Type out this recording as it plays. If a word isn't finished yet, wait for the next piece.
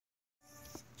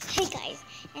Hey guys,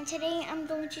 and today I'm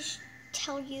going to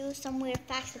tell you some weird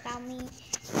facts about me.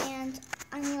 And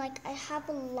I mean, like, I have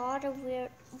a lot of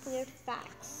weird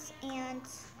facts. And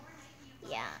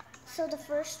yeah, so the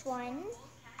first one,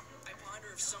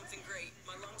 this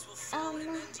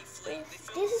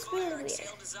is really weird.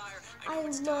 I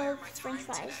love French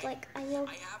fries. Like, I love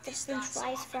the French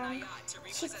fries from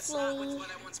Chick-fil-A,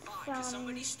 from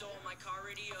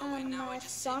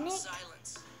Sonic,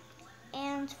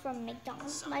 and from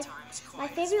McDonald's. My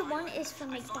favorite one is from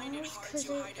McDonald's because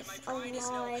it's a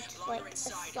lot like a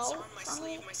salt on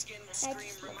it. I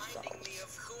just love salt.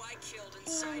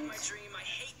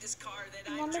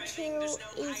 And number two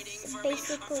is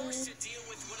basically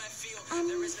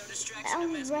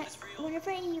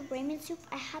whenever I eat ramen soup,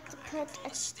 I have to put a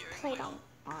plate on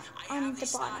the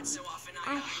bottom.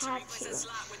 I had to,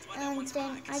 and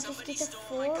then I just get the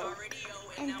fork,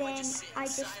 and then I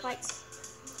just like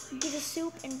get a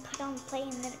soup and put on the plate,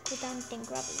 and then go down and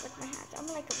grab it with my hands. I'm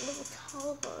like a little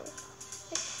toddler.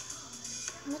 Like,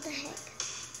 what the heck?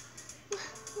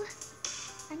 What?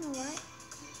 I know, right?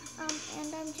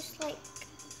 And I'm just like,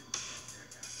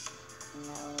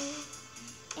 no.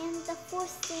 And the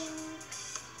fourth thing,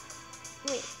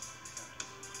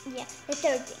 the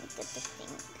third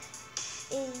thing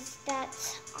is that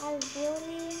I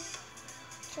really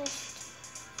just,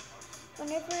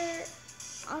 whenever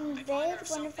on bed,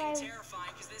 whenever I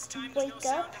wake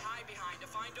up,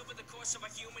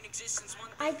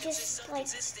 I just like,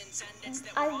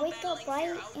 I wake up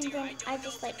right, and then I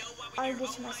just like argue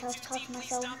to myself, talk to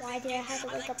myself, why did I have to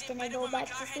wake up? Then I go back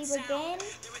to sleep again,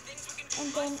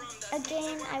 and then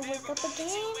again I wake up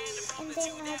again, and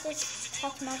then I just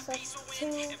talk to myself too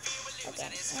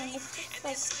again, and it's just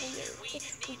like weird.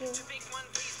 It's weird.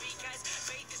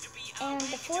 And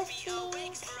the fourth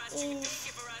thing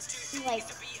is like,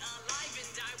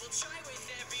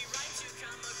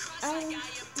 I don't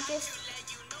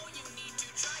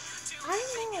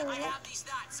know, like,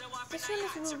 this one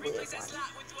is a really weird one.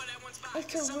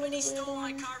 It's a really weird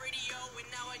one.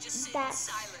 That,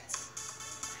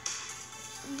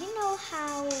 you know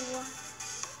how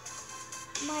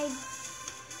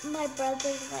my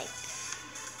brothers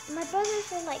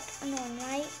are like annoying,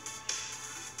 right?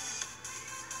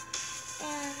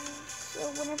 And so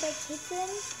whenever I kick them,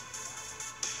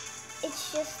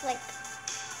 it's just like,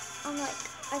 I'm like,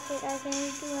 I said I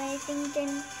didn't do anything,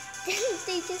 then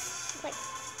they just like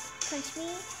punch me,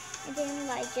 and then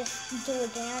I just do a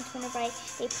dance whenever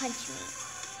they punch me,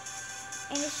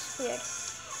 and it's just weird.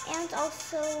 And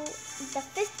also the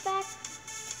fifth fact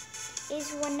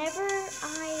is whenever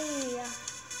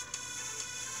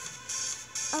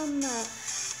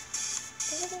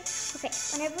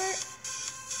whenever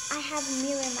I have a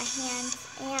mirror in my hand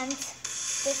and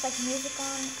there's like music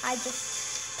on, I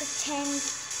just pretend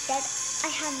that I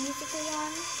have music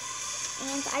on,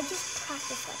 and I just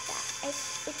practice like that.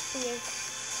 It's weird.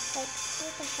 Like,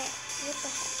 what the heck?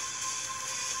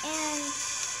 And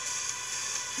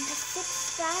the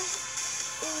sixth fact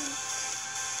is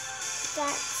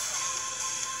that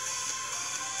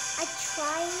I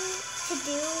try to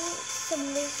do some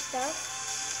weird stuff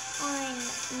on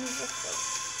Musical.ly.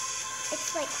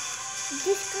 It's like,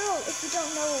 this girl, if you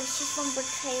don't know, she's from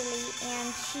Berkeley,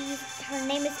 and her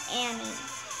name is Annie.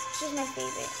 She's my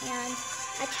favorite, and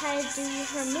I try to do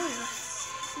her moves,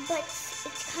 but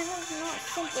it's kind of not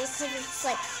simple, because it's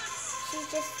like, she's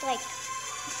just like,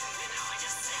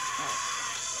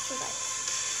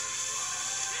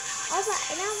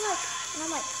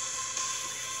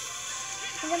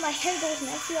 and then my hair goes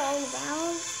messy all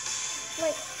around,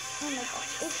 like, oh my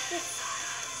gosh, it's just,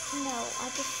 no, I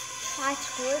just try to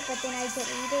do it, but then I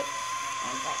delete it,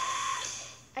 and like,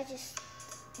 I just,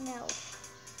 no.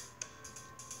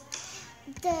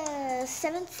 The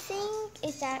seventh thing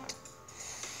is that,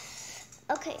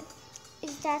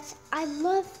 I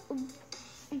love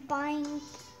buying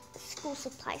school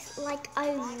supplies. Like,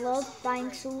 I love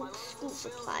buying school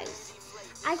supplies.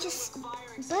 I just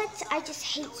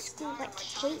hate school, like,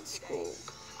 hate school.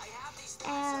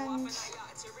 And,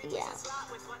 yeah.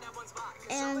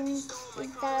 And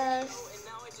the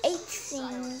eighth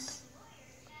thing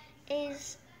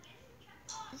is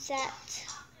that,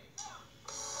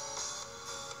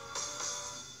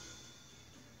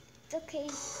 okay,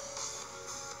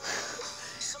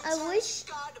 I wish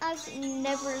I've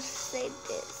never said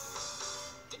this,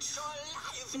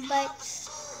 but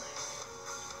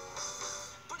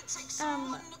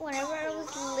whenever I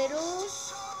was little,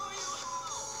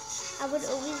 I would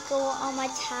always go on my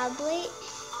tablet,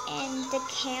 and the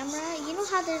camera, you know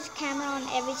how there's a camera on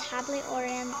every tablet or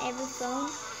on every phone?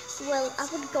 Well, I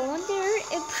would go on there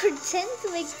and pretend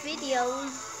to make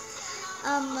videos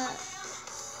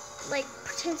like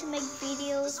pretend to make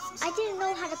videos. I didn't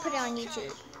know how to put it on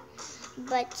YouTube,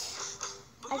 but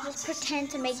I just pretend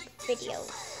to make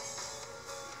videos.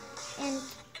 And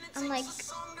I'm like,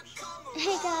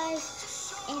 hey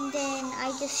guys, and then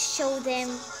I just show it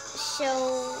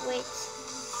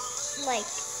like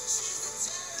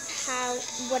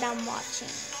what I'm watching.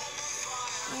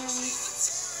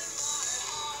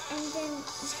 And then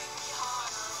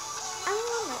I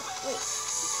don't know,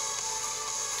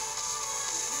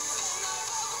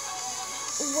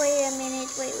 wait a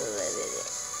minute, wait.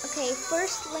 Okay,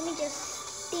 first let me just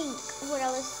think what I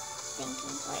was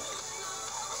thinking,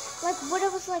 like what I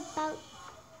was like about,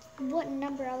 what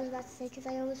number I was about to say, because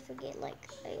I always forget.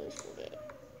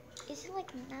 Is it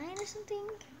like 9 or something?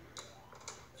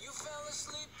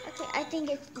 Okay, I think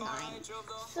it's 9.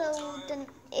 So then,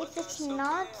 if it's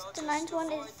not the 9th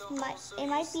one, it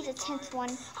might be the 10th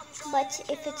one. But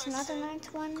if it's not the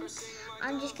 9th one,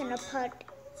 I'm just gonna put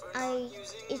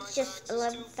it's just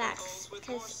 11 facts,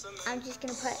 because I'm just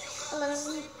gonna put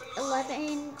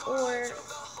 11 or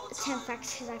 10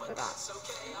 facts because I forgot.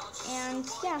 And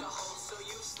yeah.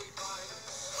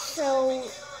 So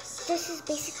this is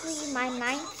basically my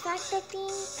 9th fact, I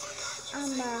think.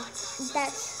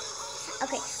 That's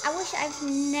okay. I wish I've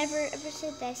never ever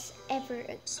said this ever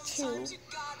too.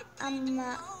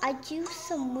 I do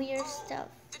some weird stuff,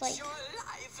 like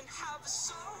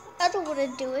I don't want to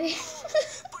do it.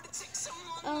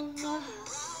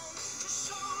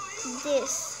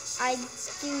 This I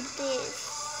do this.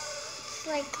 It's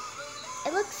like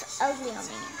it looks ugly on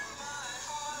me.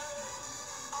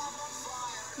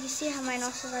 You see how my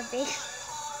nostrils are big?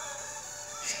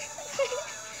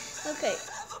 Okay,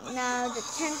 now the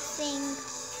 10th thing,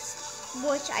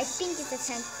 which I think is the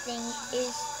 10th thing,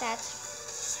 is that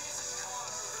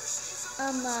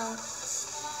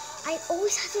I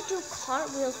always have to do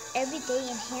cartwheels every day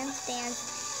and handstands,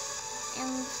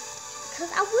 and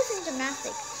because I was in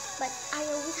gymnastics, but I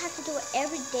always have to do it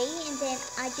every day, and then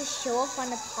I just show up on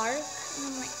the park, and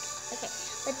I'm like, okay,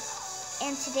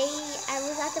 and today I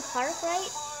was at the park, right?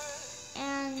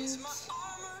 And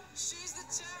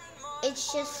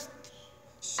it's just,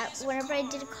 whenever I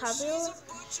did a cartwheel,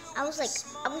 I was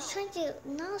trying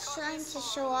to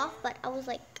show off, but I was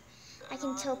like, I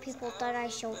can tell people thought I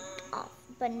showed off,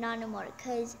 but not anymore,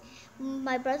 because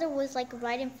my brother was like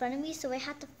right in front of me, so I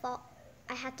had to fall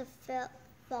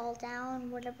down,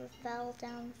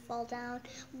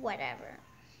 whatever.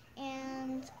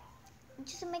 And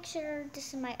just to make sure,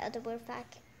 this is my other weird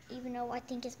fact, even though I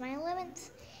think it's my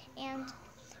 11th. And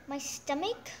my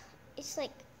stomach, it's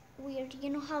like weird. You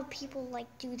know how people like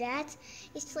do that?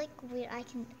 It's like weird. I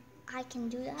can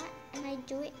do that, and I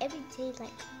do it every day.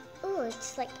 Like, oh,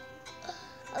 it's like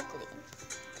ugly.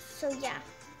 So yeah,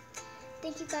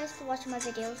 thank you guys for watching my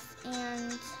videos,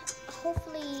 and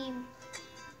hopefully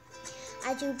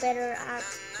I do better at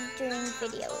doing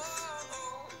videos.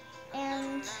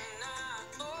 And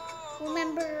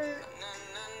remember,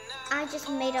 I just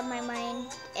made up my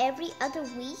mind. Every other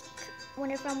week,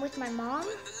 whenever I'm with my mom,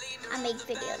 I make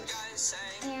videos.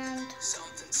 And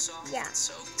yeah,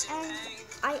 and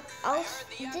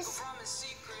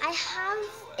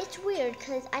it's weird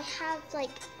because I have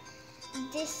like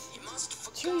this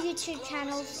 2 YouTube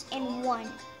channels in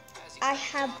one. I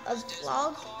have a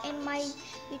vlog in my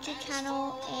YouTube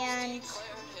channel, and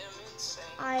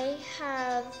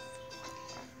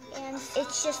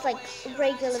it's just like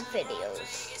regular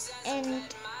videos, and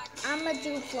I'm gonna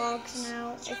do vlogs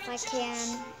now if I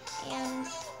can. And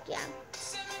yeah,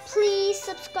 please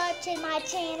subscribe to my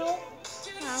channel.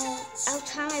 I'll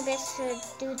try my best to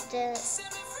do the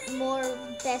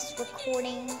best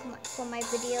recording for my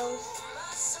videos.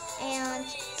 And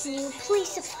can you please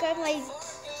subscribe my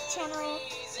channel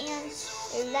and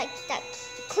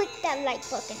click that like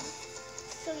button.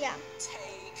 So yeah,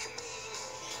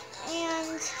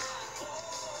 and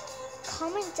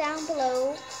comment down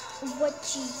below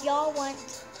what y'all want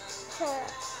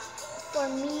for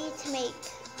me to make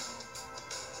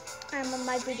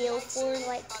my video for.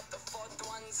 Like,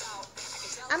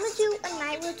 I'm gonna do a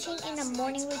night routine and a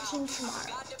morning routine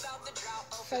tomorrow.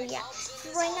 So yeah,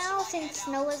 right now, since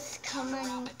Noah's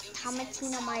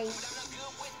commenting on my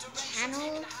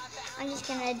channel, I'm just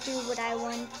gonna do what I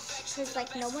want, because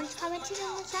like no one's commenting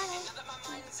on the channel.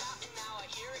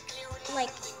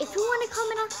 Like, if you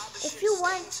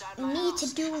want me to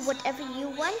do whatever you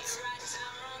want,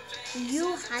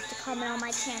 you have to comment on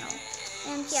my channel.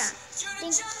 And yeah,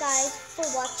 thank you guys for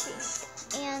watching.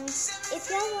 And if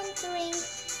y'all wondering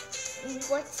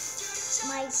what's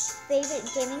my favorite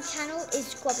gaming channel,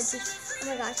 is Guava Juice. Oh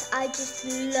my gosh, I just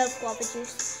love Guava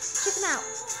Juice. Check him out.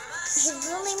 His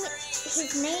real name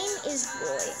His name is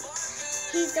Roy.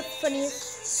 He's the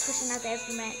funniest person I've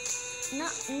ever met.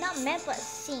 Not met, but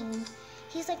seen.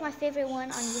 He's like my favorite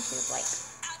one on YouTube. Like,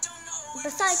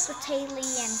 besides the Taylor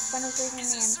and Funnel Vision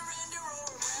and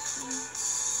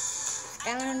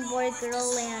Skyline Boy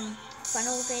Girl and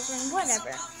Funnel Vision,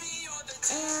 whatever.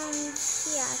 And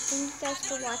yeah, thank you guys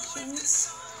for watching.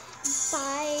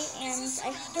 Bye, and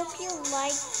I hope you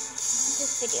liked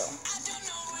this video.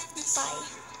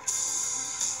 Bye.